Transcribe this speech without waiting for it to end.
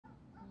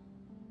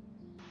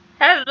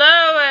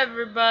Hello,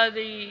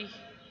 everybody.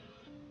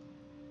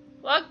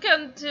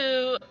 Welcome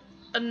to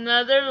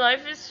another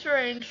Life is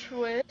Strange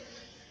with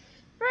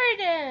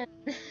Brayden.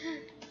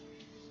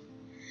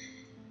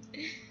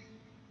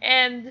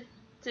 And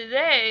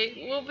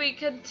today we'll be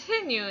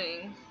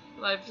continuing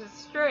Life is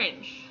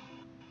Strange.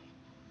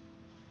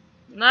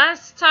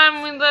 Last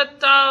time we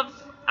left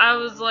off, I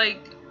was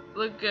like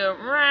looking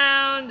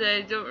around.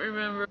 I don't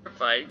remember if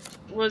I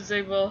was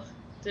able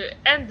to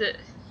end it.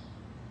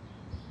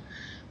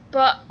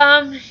 But,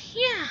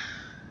 yeah.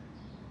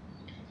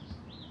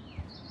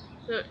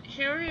 So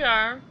here we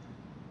are.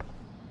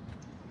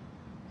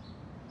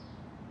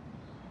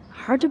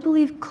 Hard to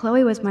believe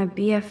Chloe was my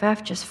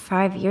BFF just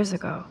 5 years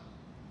ago.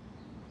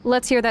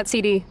 Let's hear that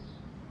CD.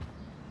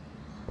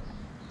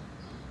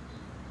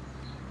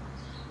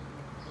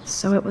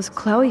 So it was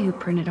Chloe who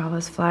printed all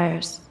those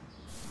flyers.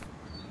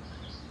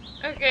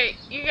 Okay,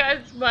 you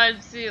guys might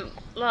have seen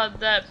a lot of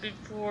that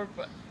before,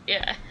 but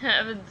yeah, I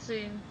haven't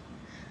seen,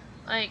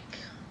 like,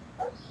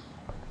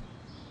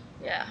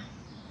 yeah.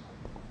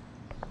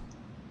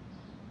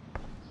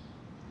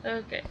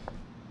 Okay.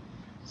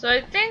 So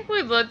I think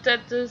we looked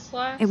at this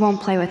last. It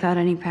won't play without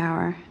any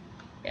power.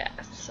 Yeah,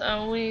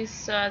 so we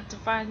still have to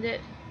find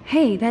it.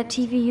 Hey, that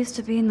TV used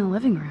to be in the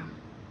living room.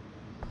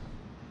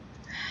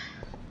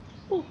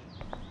 Ooh.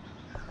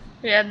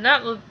 We had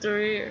not looked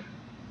through here.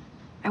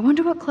 I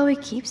wonder what Chloe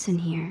keeps in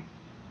here.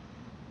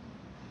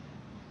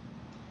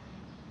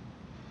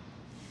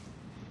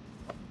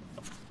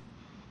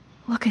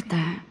 Look at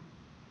that.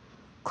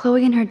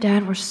 Chloe and her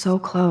dad were so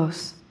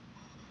close.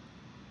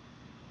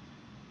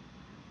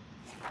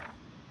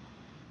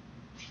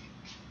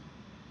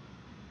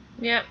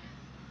 Yep.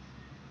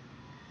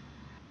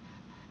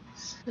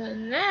 So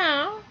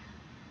now.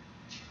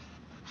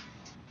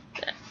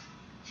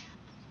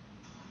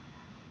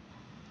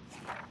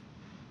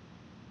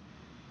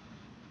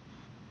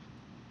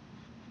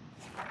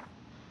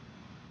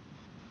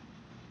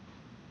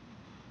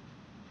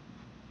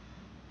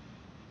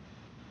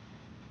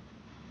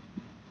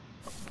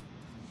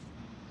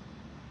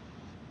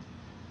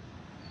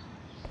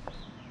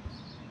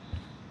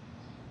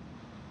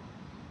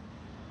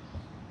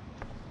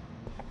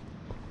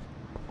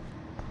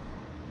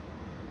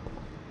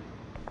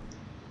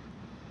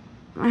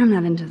 I'm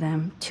not into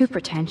them. Too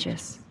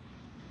pretentious.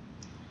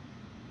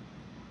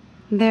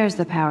 There's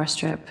the power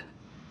strip.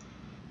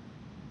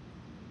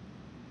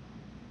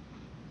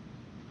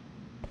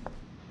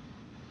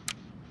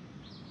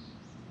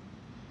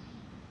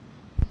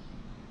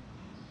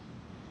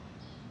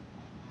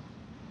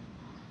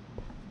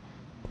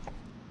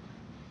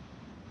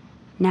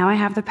 Now I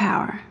have the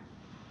power.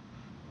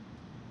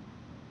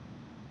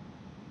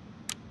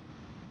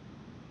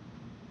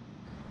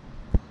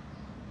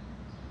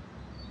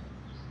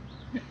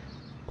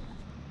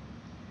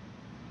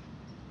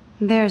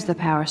 There's the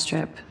power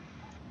strip.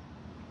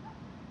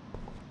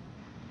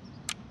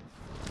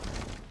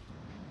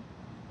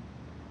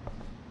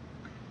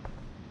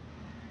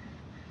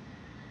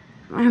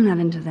 I'm not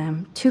into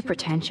them. Too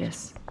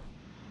pretentious.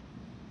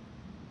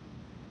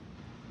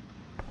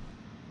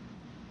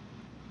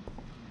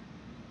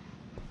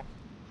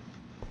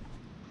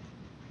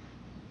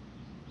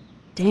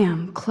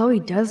 Damn, Chloe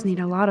does need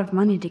a lot of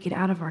money to get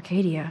out of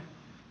Arcadia.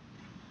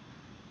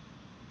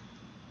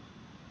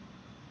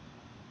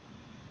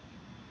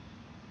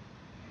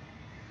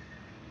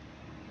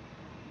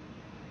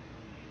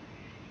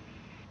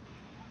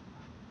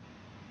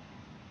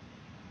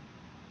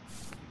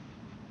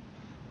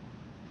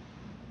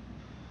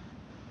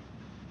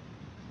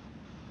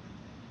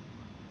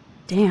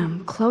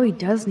 Damn, Chloe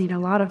does need a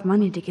lot of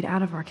money to get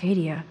out of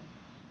Arcadia.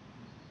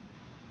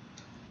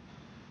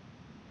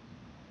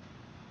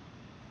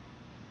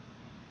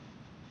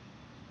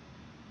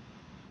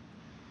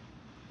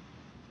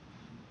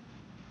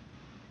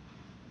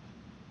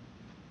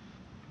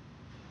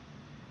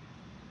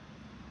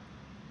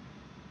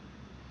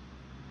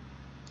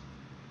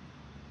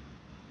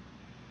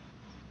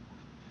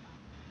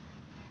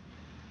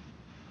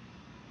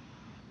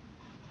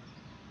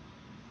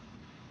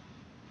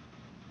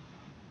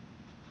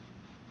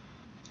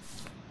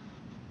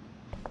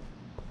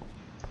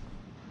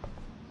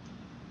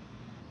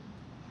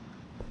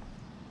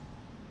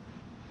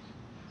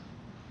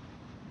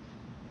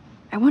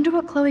 I wonder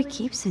what Chloe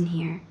keeps in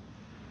here.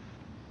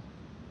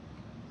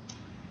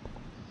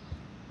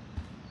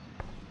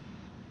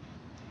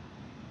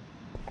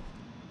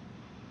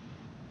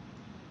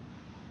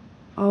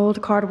 Old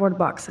cardboard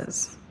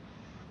boxes.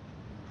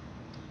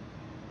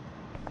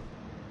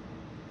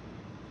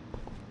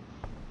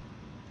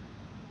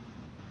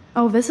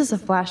 Oh, this is a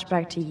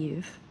flashback to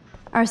youth.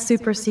 Our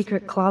super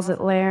secret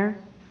closet lair.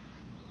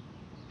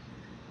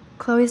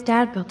 Chloe's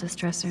dad built this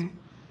dresser.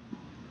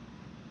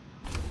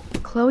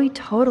 Chloe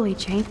totally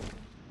changed.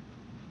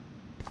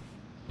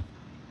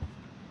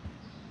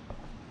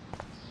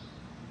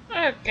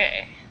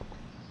 Okay.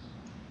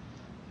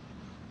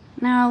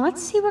 Now,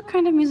 let's see what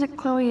kind of music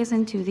Chloe is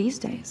into these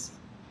days.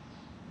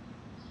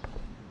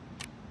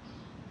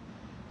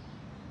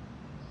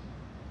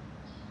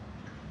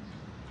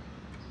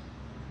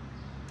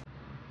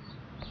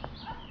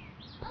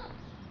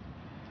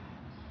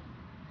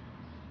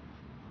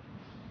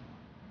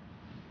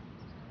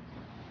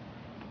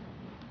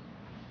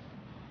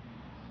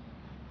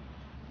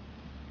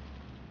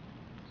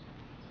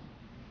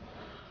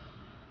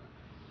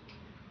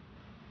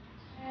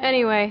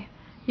 Anyway,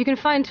 you can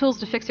find tools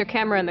to fix your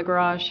camera in the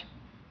garage.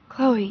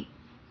 Chloe,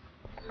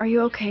 are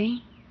you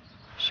okay?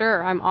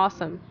 Sure, I'm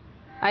awesome.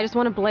 I just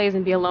want to blaze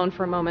and be alone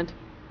for a moment.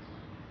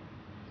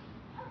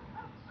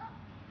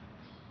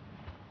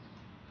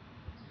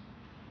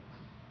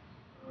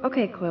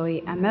 Okay,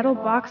 Chloe, a metal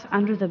box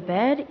under the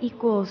bed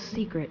equals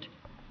secret.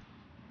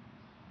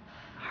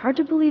 Hard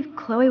to believe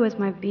Chloe was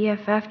my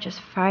BFF just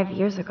 5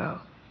 years ago.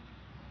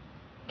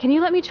 Can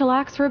you let me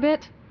chillax for a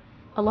bit?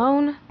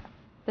 Alone?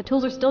 The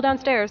tools are still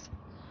downstairs.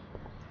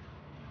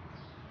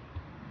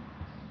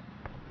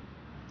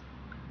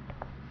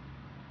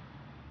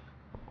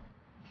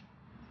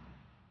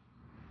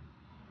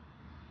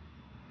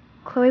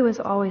 Chloe was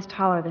always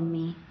taller than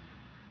me.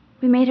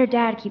 We made her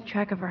dad keep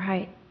track of her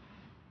height.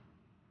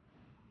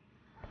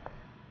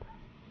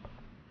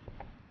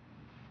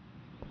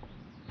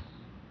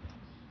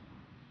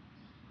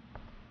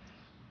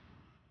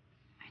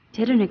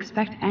 I didn't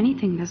expect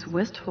anything this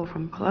wistful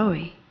from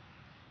Chloe.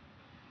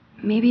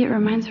 Maybe it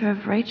reminds her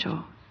of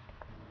Rachel.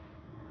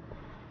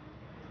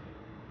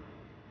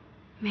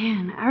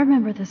 Man, I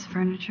remember this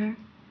furniture.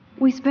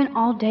 We spent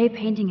all day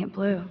painting it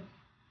blue.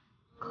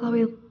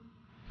 Chloe...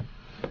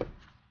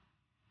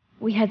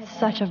 We had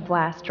such a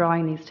blast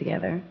drawing these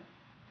together.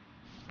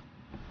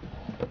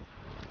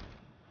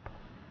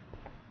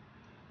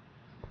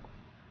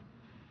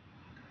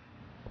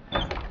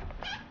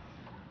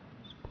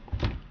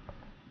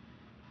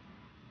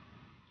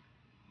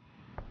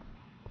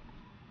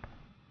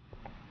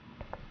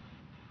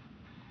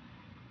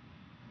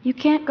 You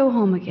can't go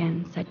home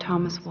again, said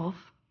Thomas Wolfe.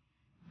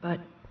 But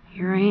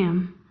here I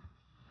am.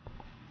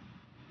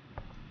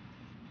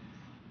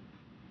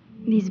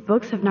 These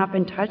books have not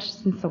been touched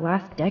since the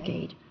last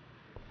decade.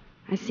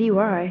 I see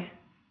why.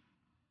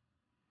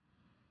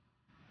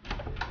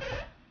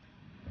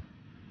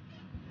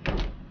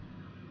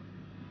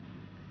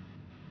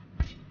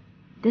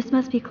 This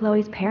must be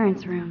Chloe's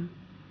parents' room.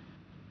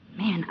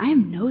 Man, I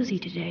am nosy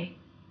today.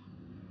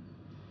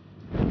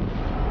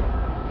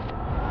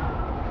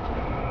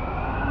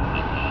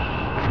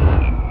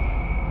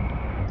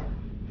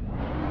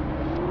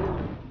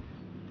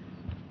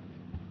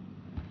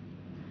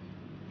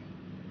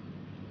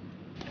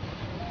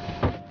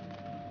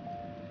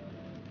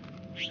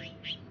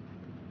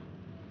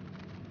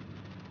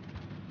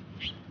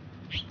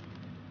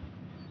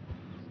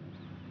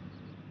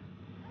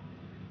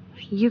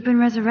 You've been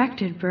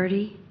resurrected,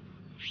 Birdie.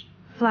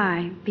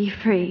 Fly, be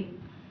free.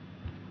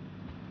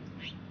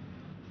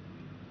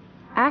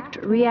 Act,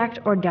 React,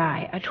 or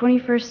Die, a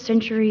 21st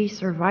century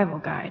survival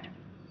guide.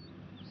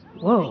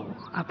 Whoa,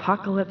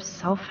 apocalypse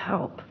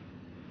self-help.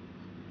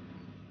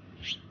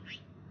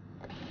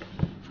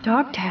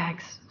 Dog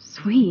tags,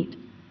 sweet.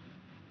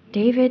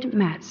 David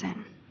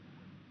Matson.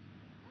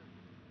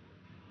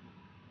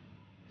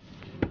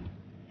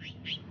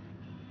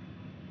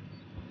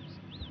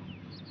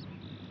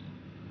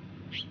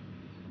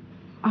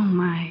 Oh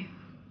my.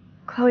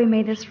 Chloe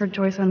made this for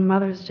Joyce on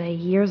Mother's Day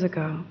years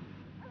ago.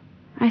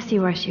 I see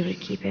why she would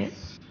keep it.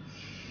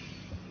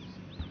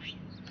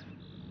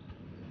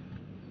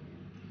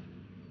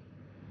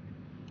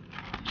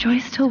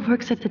 Joyce still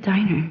works at the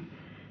diner,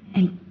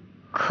 and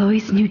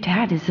Chloe's new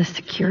dad is a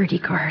security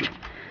guard.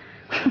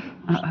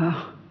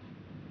 Uh-oh.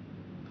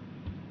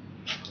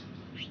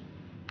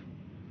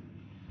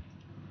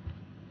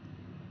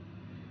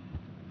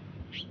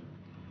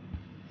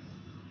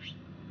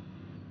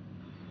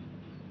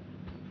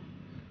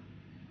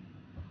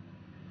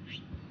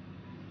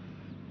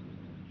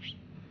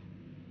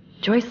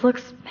 Joyce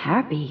looks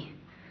happy.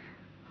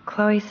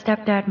 Chloe's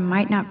stepdad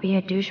might not be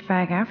a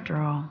douchebag after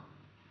all.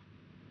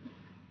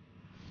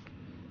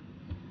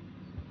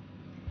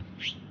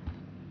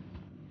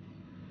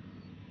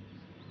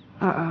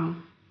 Uh-oh.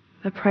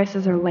 The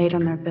prices are late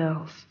on their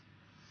bills.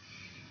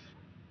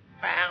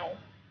 Wow.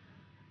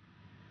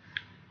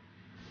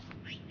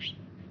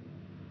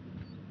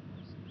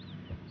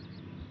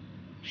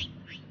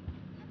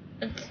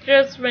 Let's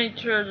just make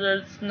sure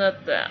there's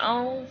nothing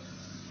else.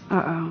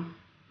 Uh-oh.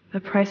 The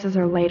prices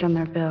are late on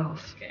their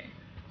bills. Okay.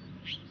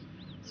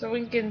 So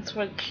we can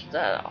switch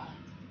that off.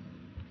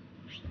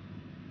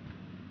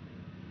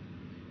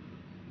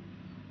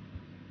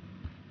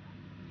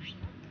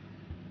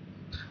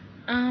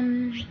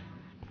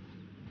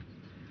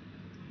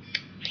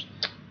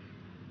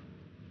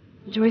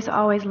 Joyce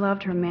always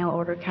loved her mail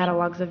order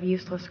catalogs of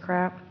useless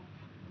crap.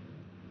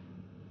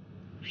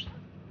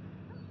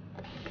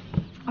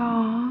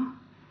 Aww.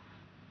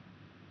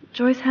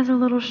 Joyce has a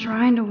little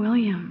shrine to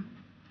William.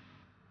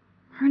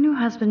 Her new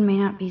husband may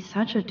not be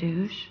such a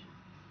douche.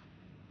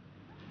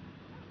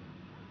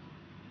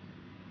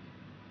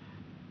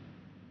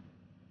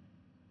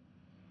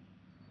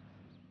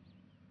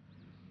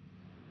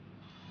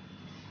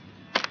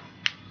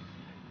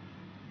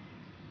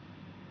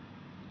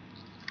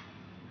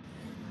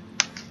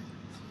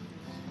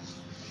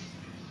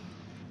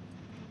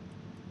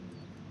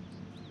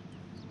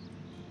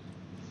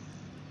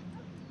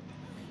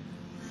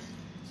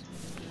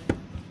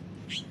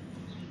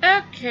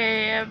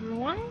 Okay,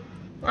 everyone.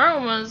 We're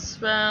almost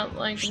about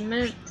like a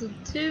minute to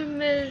 2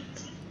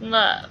 minutes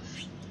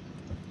left.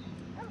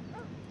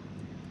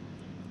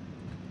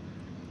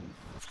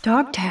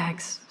 Dog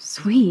tags.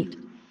 Sweet.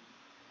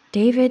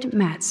 David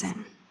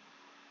Matson.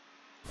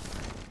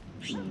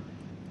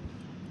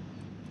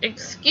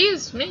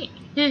 Excuse me.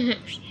 Yeah.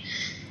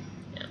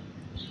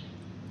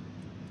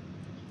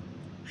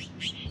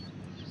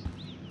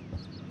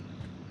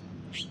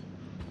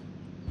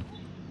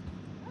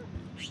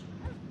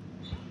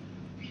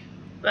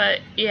 But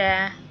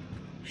yeah.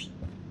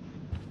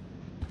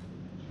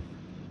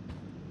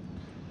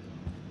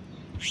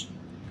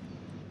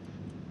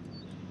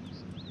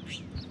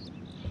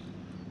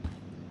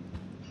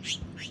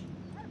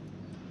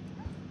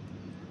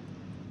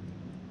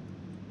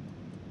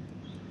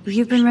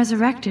 You've been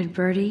resurrected,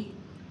 Birdie.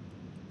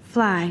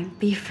 Fly,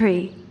 be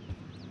free.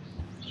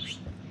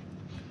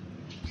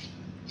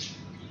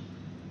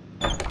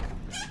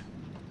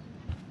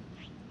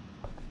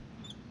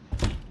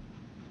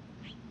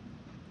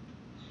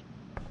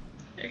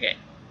 Okay.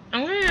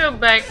 I'm gonna go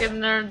back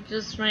in there and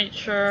just make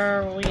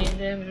sure we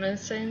didn't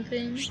miss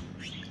anything.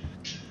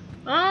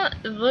 Oh,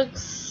 it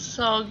looks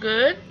all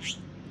good.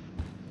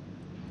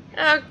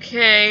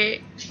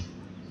 Okay,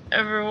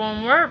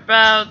 everyone, we're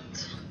about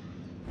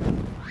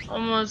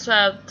almost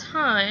out of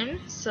time,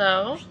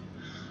 so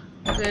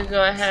I'm gonna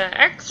go ahead and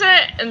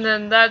exit, and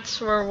then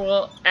that's where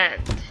we'll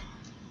end.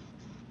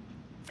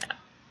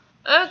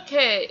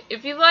 Okay,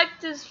 if you liked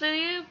this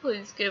video,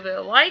 please give it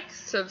a like,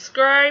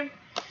 subscribe,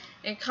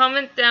 and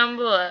comment down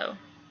below.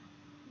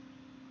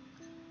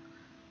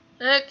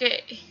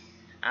 Okay,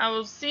 I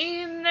will see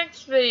you in the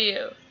next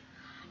video.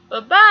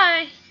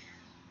 Bye-bye!